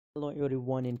Hello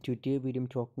everyone, in today video I'm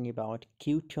talking about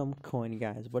Qtum coin,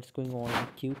 guys. What's going on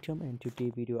in Qtum? And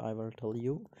today video I will tell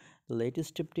you the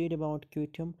latest update about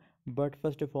Qtum. But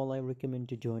first of all, I recommend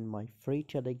to join my free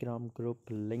Telegram group.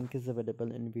 Link is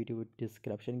available in video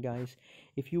description, guys.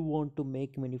 If you want to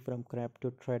make money from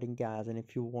crypto trading, guys, and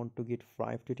if you want to get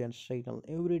 5 to 10 signal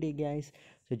every day, guys,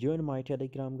 so join my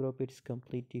Telegram group. It's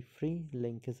completely free.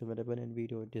 Link is available in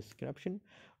video description.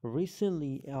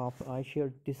 Recently, I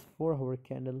shared this 4-hour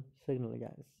candle signal,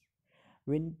 guys.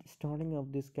 When starting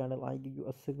of this candle, I give you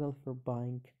a signal for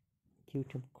buying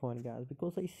Qtum coin, guys,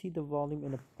 because I see the volume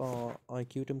in a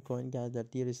Qtum coin, guys, that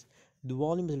the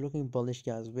volume is looking bullish,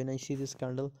 guys. When I see this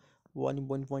candle,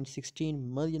 1.16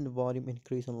 million volume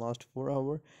increase in last 4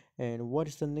 hour. And what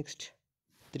is the next?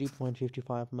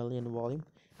 3.55 million volume,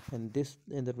 and this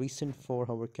in the recent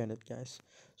 4-hour candle, guys.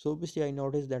 So obviously I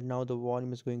noticed that now the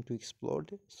volume is going to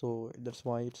explode, so that's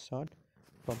why it start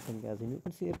pumping, guys. And you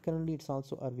can see that currently it's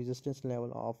also a resistance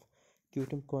level of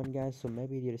Qtum coin, guys. So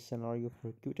maybe there is scenario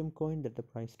for Qtum coin that the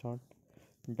price start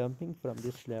dumping from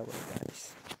this level,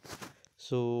 guys.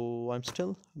 So I'm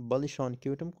still bullish on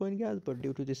Qtum coin, guys, but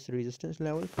due to this resistance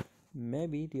level,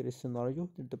 maybe there is scenario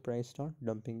that the price start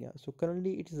dumping, guys. So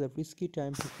currently it is a risky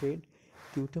time to trade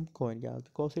Qtum coin, guys,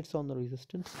 because it's on the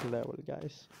resistance level,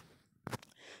 guys.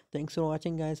 Thanks for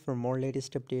watching, guys. For more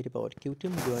latest update about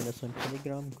Qtum, join us on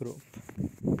Telegram group.